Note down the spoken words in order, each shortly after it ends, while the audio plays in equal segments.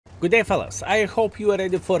Good day, fellas. I hope you are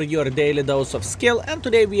ready for your daily dose of skill, and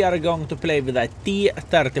today we are going to play with a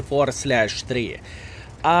T-34-3.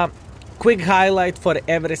 Quick highlight for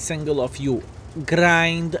every single of you.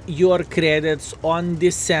 Grind your credits on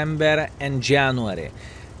December and January.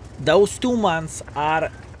 Those 2 months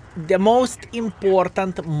are the most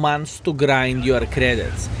important months to grind your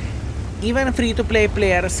credits. Even free-to-play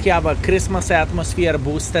players have a Christmas atmosphere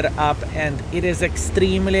booster up, and it is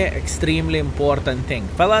extremely important thing.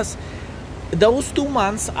 Fellas, those 2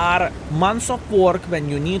 months are months of work when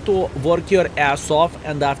you need to work your ass off,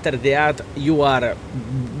 and after that you are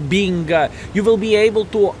you will be able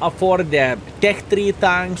to afford the Tech 3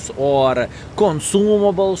 tanks or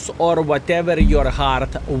consumables or whatever your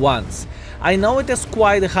heart wants. I know it is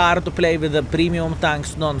quite hard to play with the premium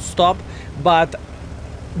tanks non-stop, but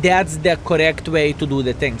that's the correct way to do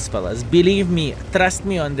the things, fellas. Believe me, trust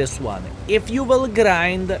me on this one. If you will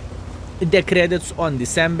grind the credits on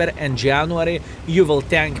December and January, you will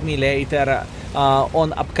thank me later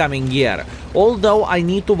on upcoming year. Although I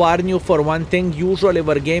need to warn you for one thing, usually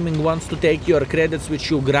Wargaming wants to take your credits which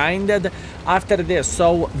you grinded after this,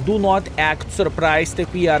 so do not act surprised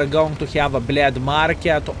if we are going to have a bled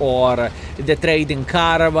market or the trading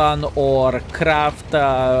caravan or craft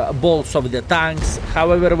bolts of the tanks,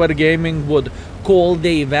 however Wargaming would call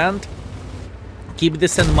the event. Keep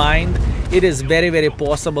this in mind. It is very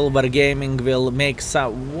possible Wargaming will make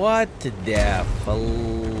some... What the hell?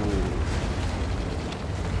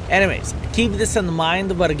 Anyways, keep this in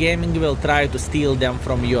mind. Wargaming will try to steal them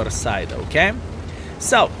from your side, okay?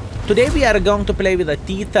 So, today we are going to play with a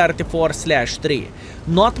T-34-3.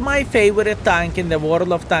 Not my favorite tank in the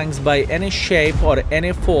world of tanks by any shape or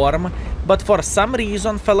any form, but for some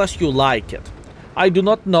reason, fellas, you like it. I do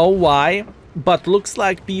not know why, but looks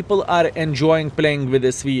like people are enjoying playing with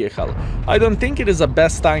this vehicle. I don't think it is the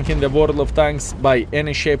best tank in the world of tanks by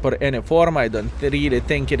any shape or any form. I don't really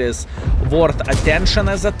think it is worth attention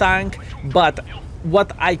as a tank, but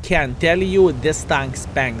what I can tell you, this tank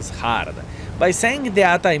spanks hard. By saying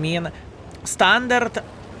that, I mean standard.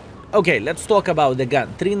 Okay, let's talk about the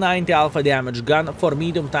gun. 390 alpha damage gun. For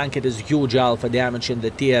medium tank, it is huge alpha damage in the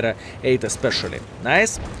tier 8 especially.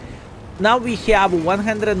 Nice. Now we have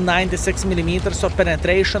 196 millimeters of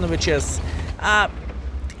penetration, which is,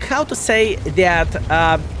 how to say that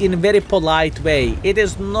in a very polite way, it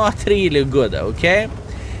is not really good, okay?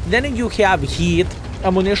 Then you have heat,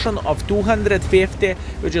 ammunition of 250,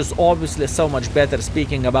 which is obviously so much better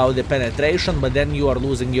speaking about the penetration, but then you are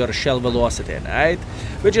losing your shell velocity, right?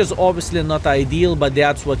 Which is obviously not ideal, but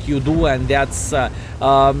that's what you do, and that's the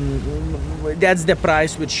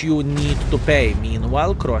price which you need to pay.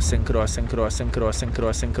 Meanwhile, crossing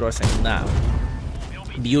now.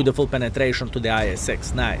 Beautiful penetration to the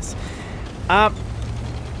IS-6, nice.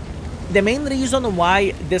 The main reason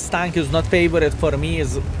why this tank is not favorite for me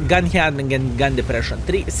is gun handling and gun depression.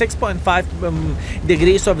 6.5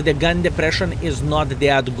 degrees of the gun depression is not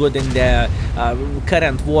that good in the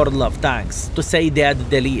current world of tanks, to say that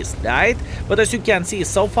the least, right? But as you can see,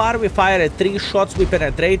 so far we fired 3 shots, we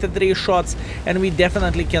penetrated 3 shots, and we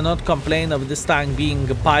definitely cannot complain of this tank being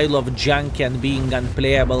a pile of junk and being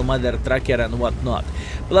unplayable mother trucker and whatnot.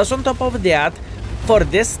 Plus on top of that, for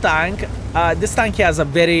this tank has a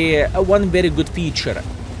one very good feature,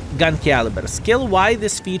 gun caliber. Skill, why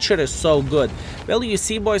this feature is so good? Well, you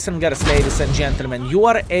see, boys and girls, ladies and gentlemen, you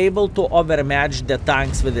are able to overmatch the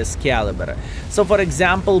tanks with this caliber. So for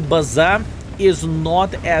example, Baza is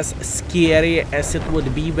not as scary as it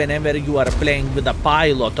would be whenever you are playing with a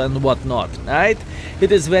pilot and whatnot, right?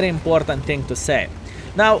 It is very important thing to say.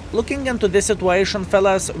 Now, looking into this situation,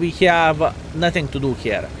 fellas, we have nothing to do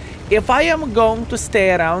here. If I am going to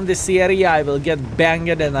stay around this area, I will get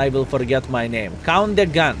banged and I will forget my name. Count the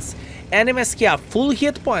guns. Enemies have full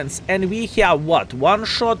hit points, and we have what? 1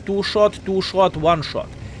 shot, 2 shot, 2 shot, 1 shot.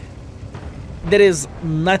 There is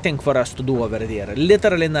nothing for us to do over there.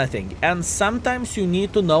 Literally nothing. And sometimes you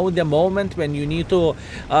need to know the moment when you need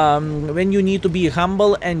to be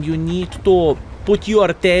humble, and you need to put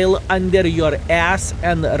your tail under your ass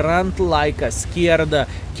and run like a scared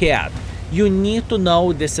cat. You need to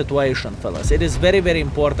know this situation, fellas. It is very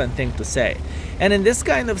important thing to say. And in this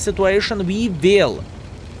kind of situation, we will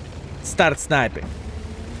start sniping.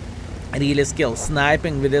 Really skill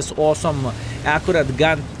sniping with this awesome accurate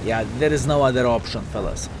gun. Yeah, there is no other option,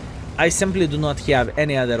 fellas. I simply do not have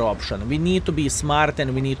any other option. We need to be smart,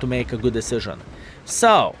 and we need to make a good decision.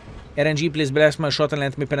 So, RNG, please bless my shot and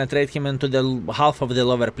let me penetrate him into the half of the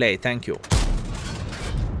lower plate. Thank you.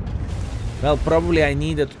 Well, probably I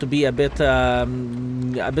needed to be a bit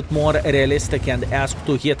a bit more realistic and ask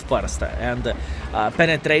to hit first, and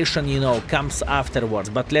penetration, you know, comes afterwards.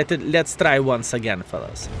 But let's try once again,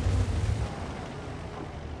 fellas.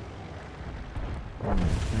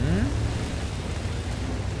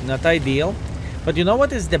 Not ideal. But you know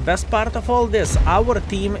what is the best part of all this? Our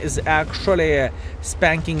team is actually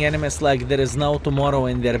spanking enemies like there is no tomorrow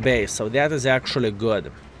in their base, so that is actually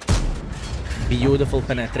good. Beautiful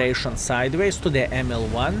penetration sideways to the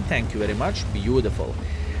ML1. Thank you very much. Beautiful.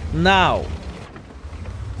 Now,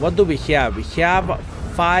 what do we have? We have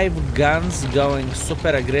 5 guns going super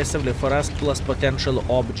aggressively for us, plus potential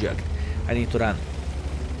object. I need to run.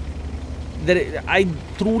 I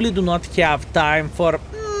truly do not have time for...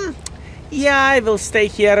 yeah, I will stay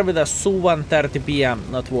here with a Su-1:30 PM.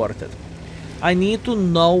 Not worth it. I need to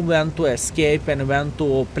know when to escape and when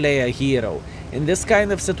to play a hero. In this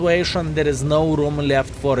kind of situation, there is no room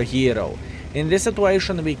left for a hero. In this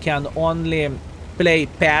situation, we can only play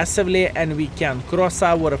passively, and we can cross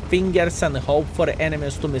our fingers and hope for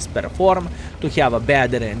enemies to misperform, to have a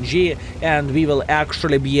bad RNG, and we will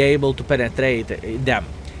actually be able to penetrate them.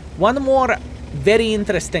 One more very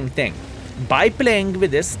interesting thing. By playing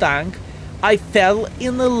with this tank, I fell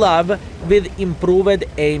in love with improved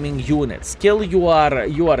aiming units. Skill, you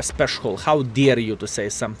are special. How dare you to say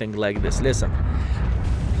something like this? Listen,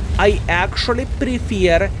 I actually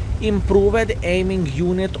prefer improved aiming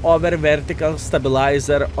unit over vertical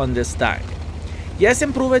stabilizer on this tank. Yes,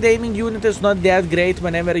 improved aiming unit is not that great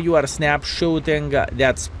whenever you are snap shooting.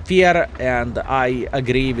 That's fair, and I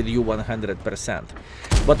agree with you 100%.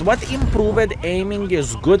 But what improved aiming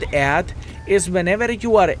is good at is whenever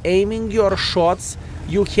you are aiming your shots,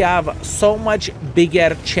 you have so much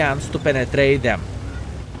bigger chance to penetrate them.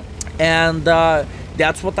 And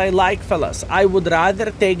that's what I like, fellas. I would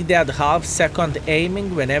rather take that half-second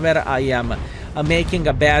aiming whenever I am making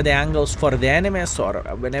a bad angles for the enemies, or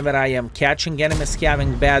whenever I am catching enemies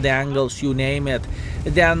having bad angles, you name it,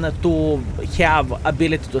 than to have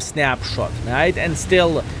ability to snapshot, right? And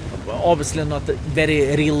still, obviously not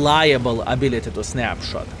very reliable ability to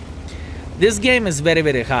snapshot. This game is very,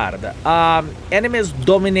 very hard. Enemies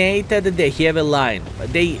dominated the heavy line.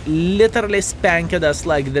 They literally spanked us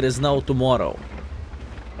like there is no tomorrow.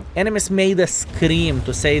 Enemies made us scream,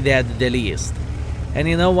 to say that the least. And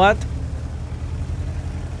you know what?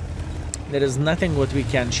 There is nothing what we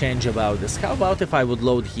can change about this. How about if I would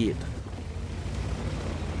load heat?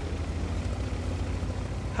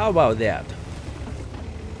 How about that?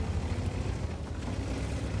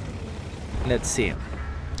 Let's see.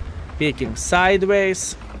 Peeking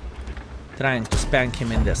sideways. Trying to spank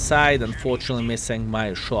him in the side. Unfortunately missing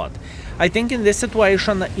my shot. I think in this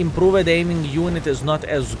situation, improved aiming unit is not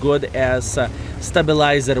as good as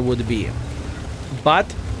stabilizer would be.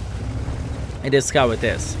 But it is how it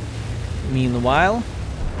is. Meanwhile,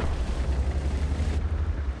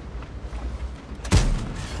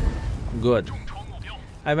 good.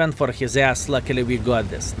 I went for his ass. Luckily we got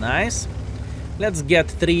this. Nice. Let's get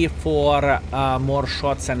 3-4 more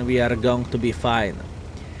shots and we are going to be fine.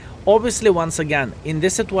 Obviously, once again, in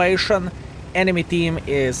this situation, enemy team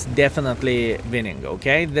is definitely winning,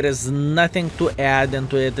 okay? There is nothing to add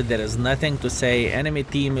into it. There is nothing to say. Enemy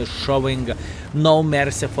team is showing no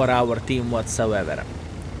mercy for our team whatsoever.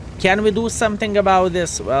 Can we do something about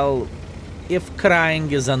this? Well, if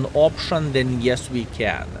crying is an option, then yes, we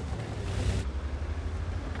can.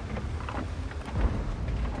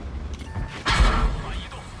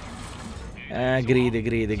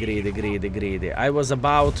 Greedy. I was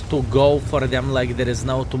about to go for them like there is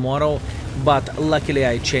no tomorrow, but luckily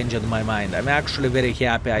I changed my mind. I'm actually very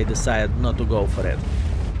happy I decided not to go for it,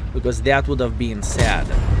 because that would have been sad.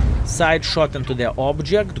 Side shot into the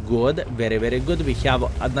object, good, very, very good. We have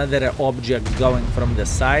another object going from the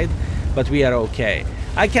side, but we are okay.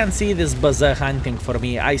 I can see this buzzer hunting for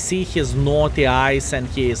me. I see his naughty eyes and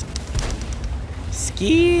his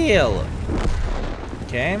skill.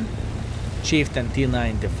 Okay. Chieftain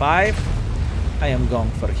T-95. I am going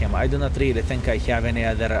for him. I do not really think I have any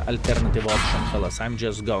other alternative option, fellas. I'm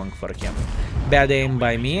just going for him. Bad aim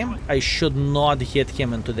by me. I should not hit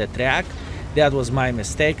him into the track. That was my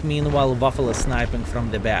mistake. Meanwhile, Waffle is sniping from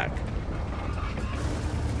the back.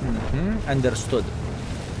 Understood.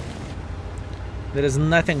 There is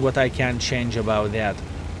nothing what I can change about that.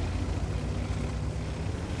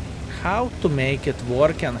 How to make it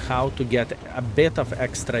work and how to get a bit of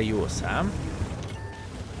extra use, huh?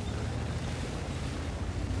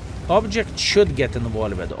 Object should get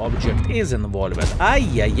involved. Object is involved. Ay,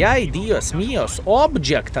 Dios míos.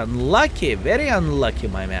 Object unlucky. Very unlucky,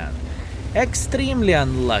 my man. Extremely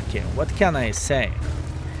unlucky. What can I say?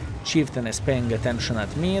 Chieftain is paying attention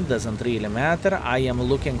at me, doesn't really matter. I am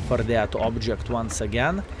looking for that object once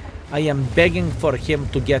again. I am begging for him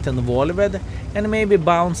to get involved and maybe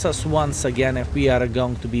bounce us once again if we are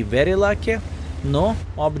going to be very lucky. No,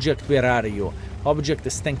 object, where are you? Object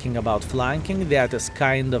is thinking about flanking. That is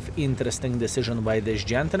kind of interesting decision by this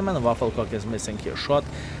gentleman. Wafflecock is missing his shot.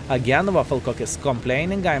 Again, Wafflecock is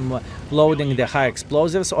complaining. I'm loading the high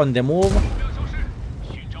explosives on the move.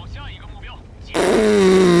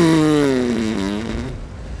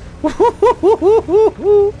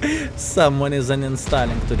 Someone is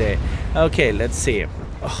uninstalling today. Okay, let's see.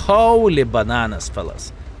 Holy bananas,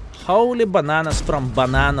 fellas. Holy bananas from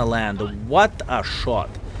Banana Land. What a shot.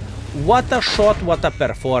 What a shot, what a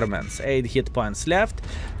performance. 8 hit points left.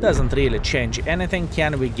 Doesn't really change anything.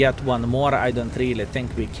 Can we get one more? I don't really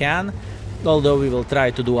think we can. Although we will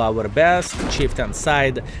try to do our best. Chieftain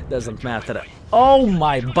side, doesn't matter. Oh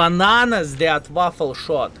my bananas, that waffle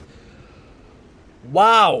shot.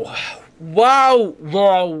 Wow. Wow,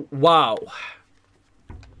 wow, wow.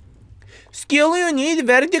 Skill, you need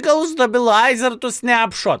vertical stabilizer to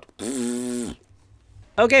snapshot.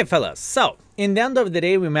 Okay, fellas, so in the end of the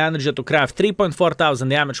day, we managed to craft 3,400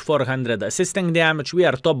 damage, 400 assisting damage. We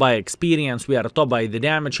are top by experience, we are top by the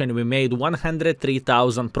damage, and we made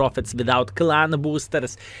 103,000 profits without clan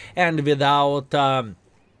boosters and without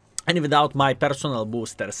my personal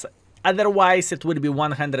boosters. Otherwise, it would be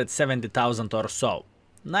 170,000 or so.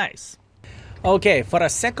 Nice. Okay, for a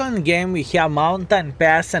second game, we have Mountain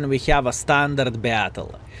Pass and we have a standard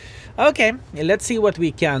battle. Okay, let's see what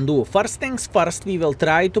we can do. First things first, we will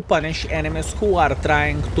try to punish enemies who are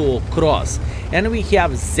trying to cross. And we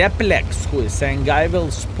have Zeplex, who is saying, I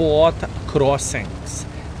will spot crossings.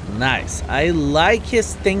 Nice. I like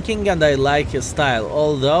his thinking and I like his style.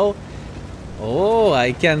 Although, oh,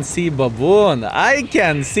 I can see Baboon. I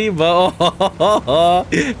can see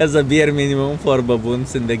as a bare minimum for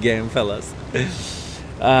Baboons in the game, fellas.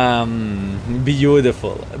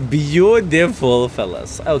 Beautiful. Beautiful,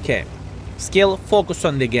 fellas. Okay. Skill, focus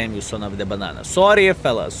on the game, you son of the banana. Sorry,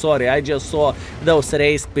 fellas. Sorry, I just saw those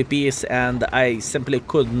raised PPs and I simply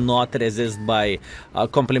could not resist by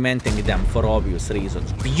complimenting them for obvious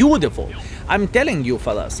reasons. Beautiful. I'm telling you,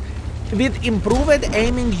 fellas. With improved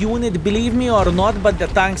aiming unit, believe me or not, but the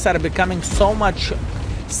tanks are becoming so much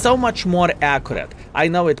more accurate. I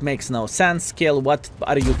know it makes no sense, Skill. What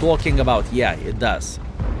are you talking about? Yeah, it does.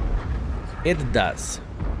 It does.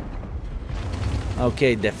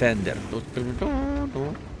 Okay, defender.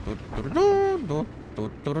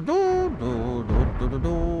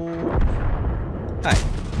 Hi.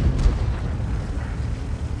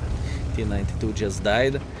 T-92 just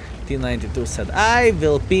died. T-92 said, I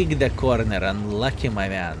will pick the corner. Unlucky, my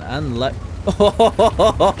man. Unlucky.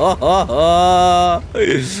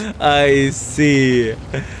 I see.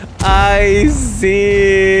 I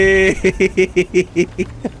see.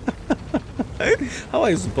 How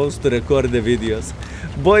are you supposed to record the videos?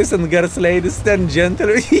 Boys and girls, ladies and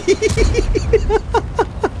gentlemen.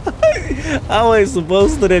 How are you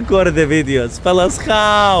supposed to record the videos? Fellas,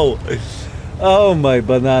 how? Oh my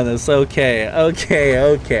bananas. Okay, okay,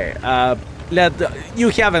 okay. You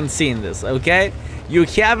haven't seen this, okay? You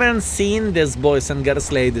haven't seen this, boys and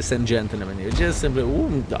girls, ladies and gentlemen. You just simply,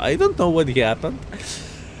 ooh, I don't know what happened.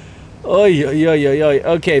 Oi, oi, oi, oi, oi.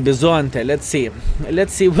 Okay, Bizonte, let's see.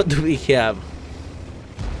 Let's see what do we have.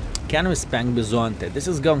 Can we spank Bizonte? This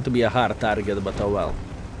is going to be a hard target, but oh well.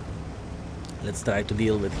 Let's try to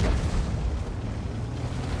deal with him.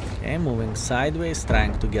 Okay, moving sideways,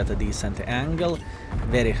 trying to get a decent angle.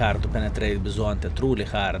 Very hard to penetrate Bizonte, truly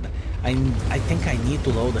hard. I think I need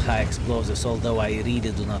to load high explosives, although I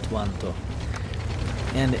really do not want to.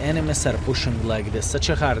 And enemies are pushing like this, such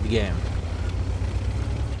a hard game.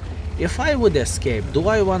 If I would escape, do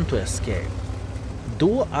I want to escape?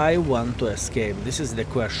 Do I want to escape? This is the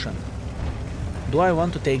question. Do I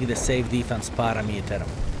want to take the safe defense parameter?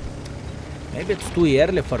 Maybe it's too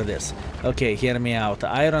early for this. Okay, hear me out.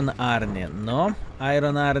 Iron Arnie, no.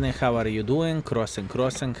 Iron Arnie, how are you doing? Crossing,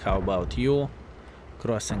 crossing. How about you?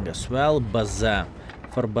 Crossing as well. Baza.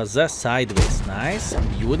 For Baza, sideways. Nice.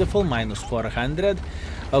 Beautiful. Minus 400.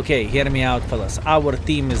 Okay, hear me out, fellas. Our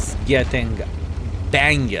team is getting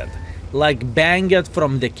banged. Like banged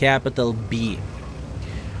from the capital B.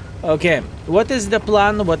 Okay, what is the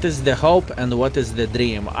plan, what is the hope, and what is the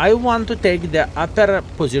dream? I want to take the upper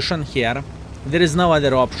position here. There is no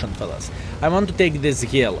other option, fellas. I want to take this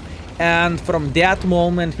hill. And from that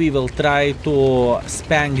moment, we will try to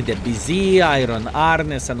spank the BZ, Iron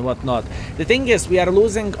Harness, and whatnot. The thing is, we are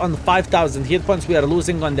losing on 5,000 hit points, we are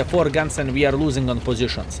losing on the 4 guns, and we are losing on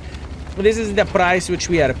positions. This is the price which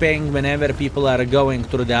we are paying whenever people are going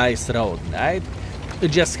through the ice road, right?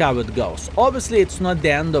 Just how it goes. Obviously, it's not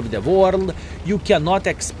the end of the world. You cannot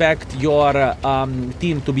expect your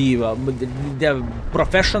team to be the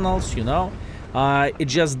professionals, you know. It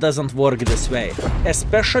just doesn't work this way,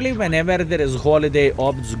 especially whenever there is holiday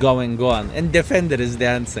ops going on and Defender is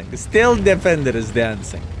dancing. Still Defender is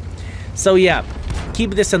dancing. So yeah,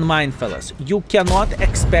 keep this in mind, fellas. You cannot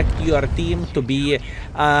expect your team to be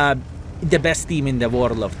the best team in the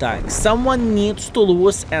world of tanks. Someone needs to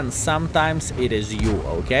lose, and sometimes it is you,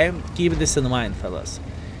 okay? Keep this in mind, fellas.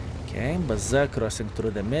 Okay, Baza crossing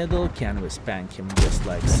through the middle. Can we spank him just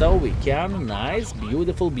like so? We can. Nice.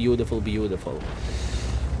 Beautiful, beautiful, beautiful.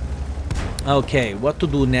 Okay, what to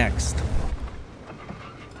do next?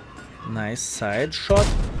 Nice side shot.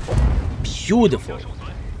 Beautiful.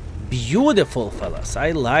 Beautiful, fellas.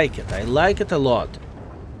 I like it. I like it a lot.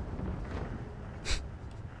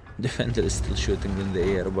 Defender is still shooting in the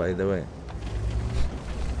air, by the way.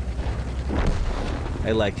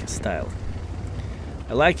 I like his style.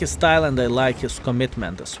 I like his style and I like his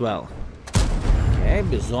commitment as well. Okay,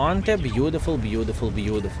 Bizonte, beautiful, beautiful,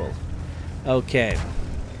 beautiful. Okay.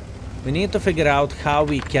 We need to figure out how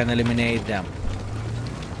we can eliminate them.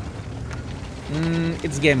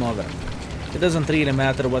 It's game over. It doesn't really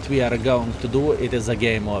matter what we are going to do, it is a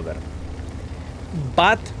game over.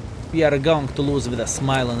 But we are going to lose with a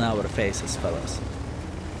smile on our faces, fellas.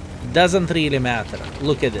 Doesn't really matter.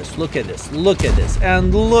 Look at this, look at this, look at this,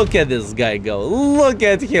 and look at this guy go. Look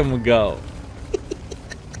at him go.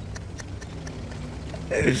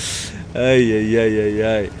 Ay, ay, ay, ay,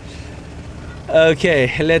 ay.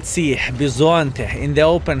 Okay, let's see. Bizonte in the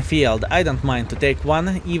open field. I don't mind to take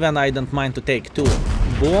one, even I don't mind to take two.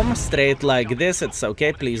 Boom, straight like this, it's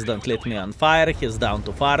okay, please don't lit me on fire, he's down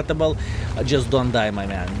to fartable. Just don't die, my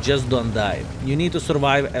man, just don't die. You need to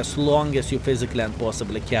survive as long as you physically and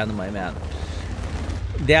possibly can, my man.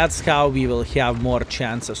 That's how we will have more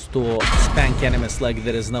chances to spank enemies like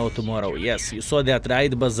there is no tomorrow. Yes, you saw that,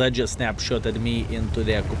 right? Baza just snapshotted me into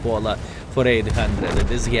the cupola for 800,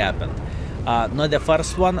 this happened. Not the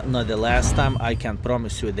first one, not the last time, I can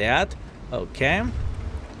promise you that. Okay.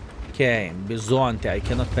 Okay, Bizonte, I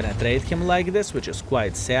cannot penetrate him like this, which is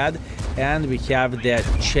quite sad. And we have the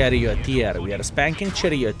Charioteer. We are spanking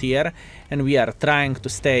Charioteer, and we are trying to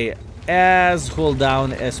stay as hold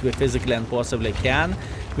down as we physically and possibly can.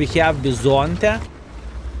 We have Bizonte.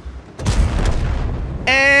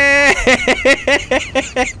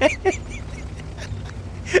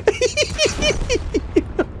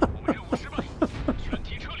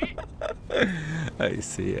 I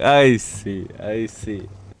see, I see, I see.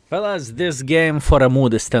 Fellas, this game for a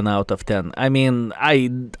mood is 10 out of 10. I mean, I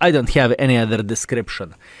don't have any other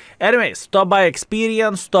description. Anyways, top by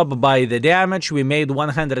experience, top by the damage. We made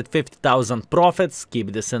 150,000 profits.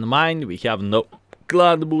 Keep this in mind. We have no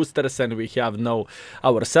clan boosters and we have no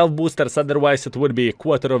our self boosters. Otherwise, it would be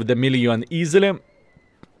 250,000 easily.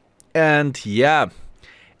 And yeah,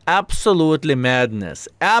 absolutely madness.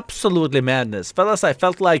 Absolutely madness. Fellas, I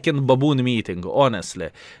felt like in Baboon meeting, honestly.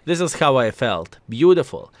 This is how I felt.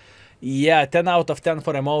 Beautiful. Yeah, 10 out of 10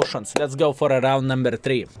 for emotions. Let's go for round number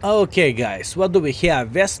 3. Okay, guys, what do we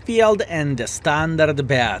have? Westfield and the standard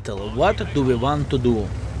battle. What do we want to do?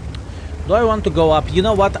 Do I want to go up? You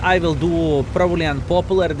know what? I will do probably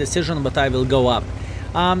unpopular decision, but I will go up.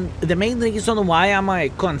 The main reason why am I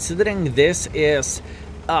considering this is...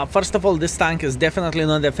 first of all, this tank is definitely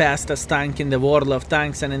not the fastest tank in the world of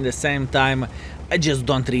tanks, and in the same time, I just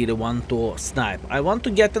don't really want to snipe. I want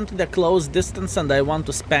to get into the close distance and I want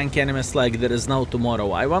to spank enemies like there is no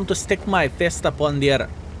tomorrow. I want to stick my fist upon their...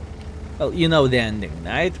 well, you know the ending,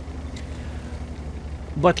 right?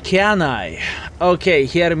 But can I? Okay,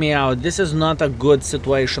 hear me out. This is not a good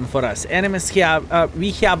situation for us. Enemies have...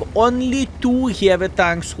 we have only 2 heavy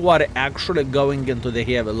tanks who are actually going into the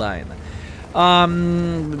heavy line.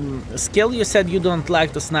 Skill, you said you don't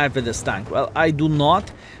like to snipe with this tank. Well, I do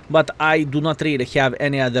not, but I do not really have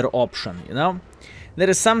any other option, you know? There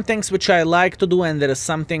is some things which I like to do and there is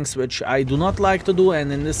some things which I do not like to do,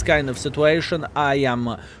 and in this kind of situation I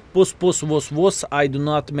am puss puss wuss wuss. I do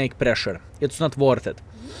not make pressure. It's not worth it.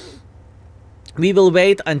 We will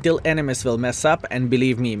wait until enemies will mess up, and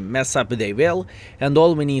believe me, mess up they will, and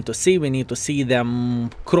all we need to see them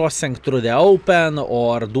crossing through the open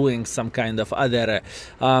or doing some kind of other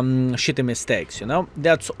shitty mistakes, you know?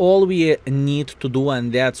 That's all we need to do,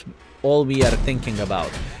 and that's all we are thinking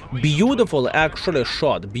about. Beautiful actually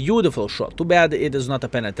shot, beautiful shot. Too bad it is not a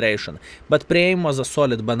penetration, but pre-aim was a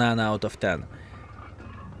solid banana out of 10.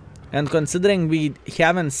 And considering we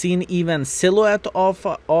haven't seen even silhouette of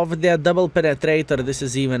the double penetrator, this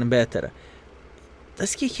is even better.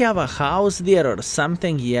 Does he have a house there or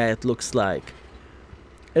something? Yeah, it looks like.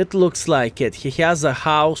 It looks like it. He has a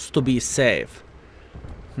house to be safe.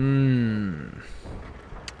 Oi,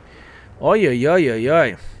 oi, oi, oi,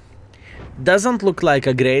 oi. Doesn't look like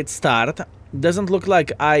a great start. Doesn't look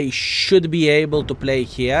like I should be able to play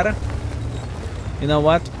here. You know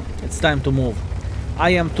what? It's time to move.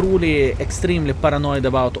 I am truly extremely paranoid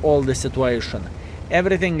about all the situation.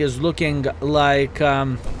 Everything is looking like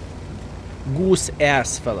goose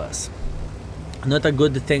ass, fellas. Not a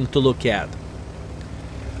good thing to look at.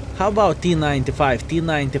 How about T-95?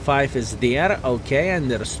 T-95 is there. Okay,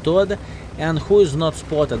 understood. And who is not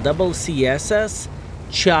spotted? Double CSS,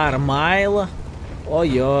 Charmile,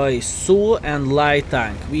 oi oi, Su and Light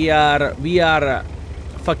Tank. We are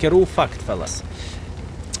fuckeroo fucked, fellas.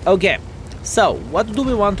 Okay, so what do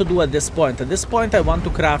we want to do at this point? At this point, I want to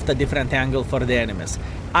craft a different angle for the enemies.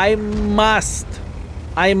 I must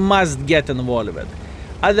get involved with.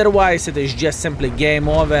 Otherwise, it is just simply game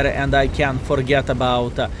over and I can forget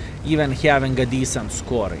about even having a decent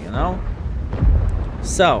score, you know?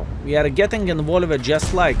 So, we are getting involved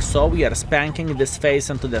just like so. We are spanking this face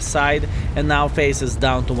into the side and now face is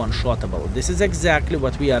down to one-shottable. This is exactly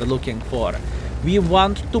what we are looking for. We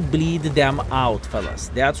want to bleed them out, fellas.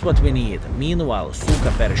 That's what we need. Meanwhile,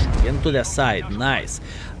 Suka perishing into the side. Nice.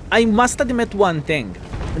 I must admit one thing.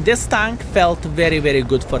 This tank felt very, very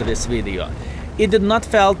good for this video. It did not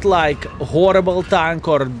felt like horrible tank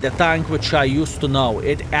or the tank which I used to know.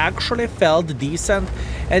 It actually felt decent,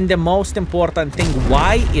 and the most important thing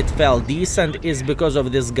why it felt decent is because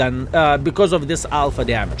of this gun, because of this alpha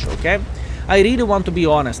damage, okay? I really want to be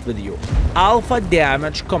honest with you. Alpha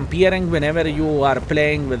damage, comparing whenever you are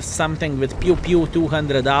playing with something with pew pew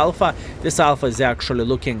 200 alpha, this alpha is actually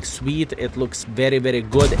looking sweet. It looks very, very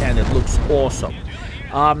good and it looks awesome.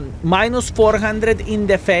 Minus 400 in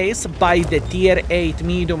the face by the tier 8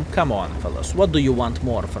 medium. Come on, fellas. What do you want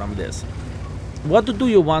more from this? What do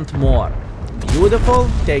you want more? Beautiful.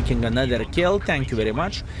 Taking another kill. Thank you very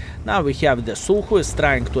much. Now we have the Su who is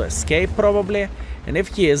trying to escape probably. And if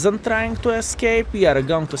he isn't trying to escape, we are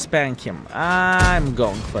going to spank him. I'm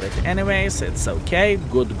going for it anyways. It's okay.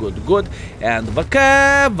 Good, good, good. And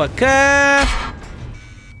Vaka.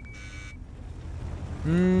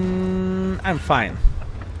 I'm fine.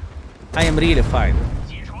 I am really fine.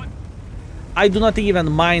 I do not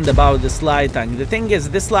even mind about this light tank. The thing is,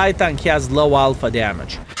 this light tank has low alpha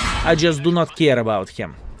damage. I just do not care about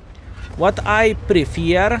him. What I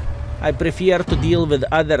prefer to deal with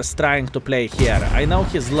others trying to play here. I know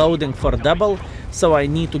he's loading for double, so I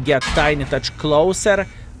need to get tiny touch closer.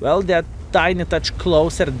 Well, that tiny touch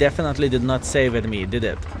closer definitely did not save me, did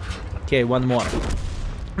it? Okay, one more.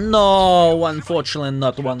 No, unfortunately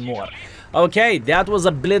not one more. Okay, that was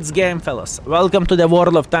a blitz game, fellas. Welcome to the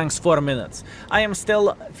World of Tanks 4 minutes. I am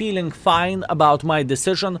still feeling fine about my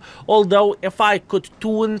decision, although if I could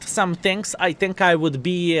tune some things, I think I would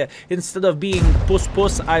be, instead of being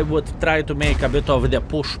push-push, I would try to make a bit of the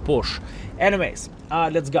push-push. Anyways,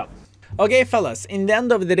 let's go. Okay, fellas, in the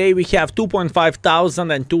end of the day, we have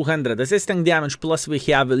 2,500 assisting damage, plus we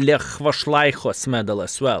have Lech Vashlaichos medal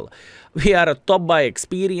as well. We are top by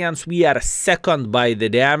experience, we are second by the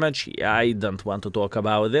damage. I don't want to talk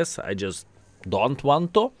about this, I just don't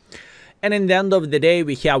want to. And in the end of the day,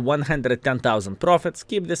 we have 110,000 profits.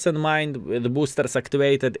 Keep this in mind, with the boosters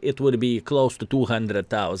activated, it would be close to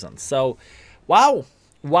 200,000. So, wow.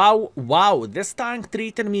 Wow, this tank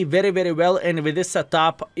treated me very, very well, and with this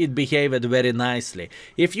setup, it behaved very nicely.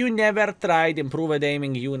 If you never tried improved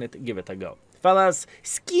aiming unit, give it a go. Fellas,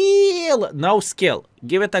 no skill,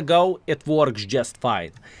 give it a go, it works just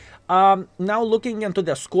fine. Now looking into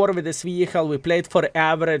the score with this vehicle, we played for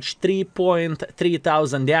average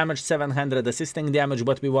 3,300 damage, 700 assisting damage,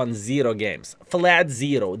 but we won 0 games. Flat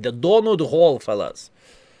 0, the donut hole, fellas.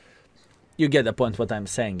 You get the point what I'm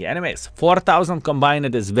saying. Anyways, 4,000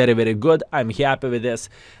 combined is very, very good. I'm happy with this.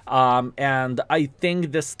 And I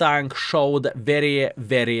think this tank showed very,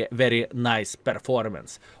 very, very nice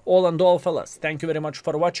performance. All in all, fellas, thank you very much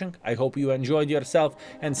for watching. I hope you enjoyed yourself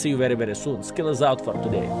and see you very, very soon. Skill is out for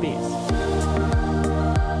today. Peace.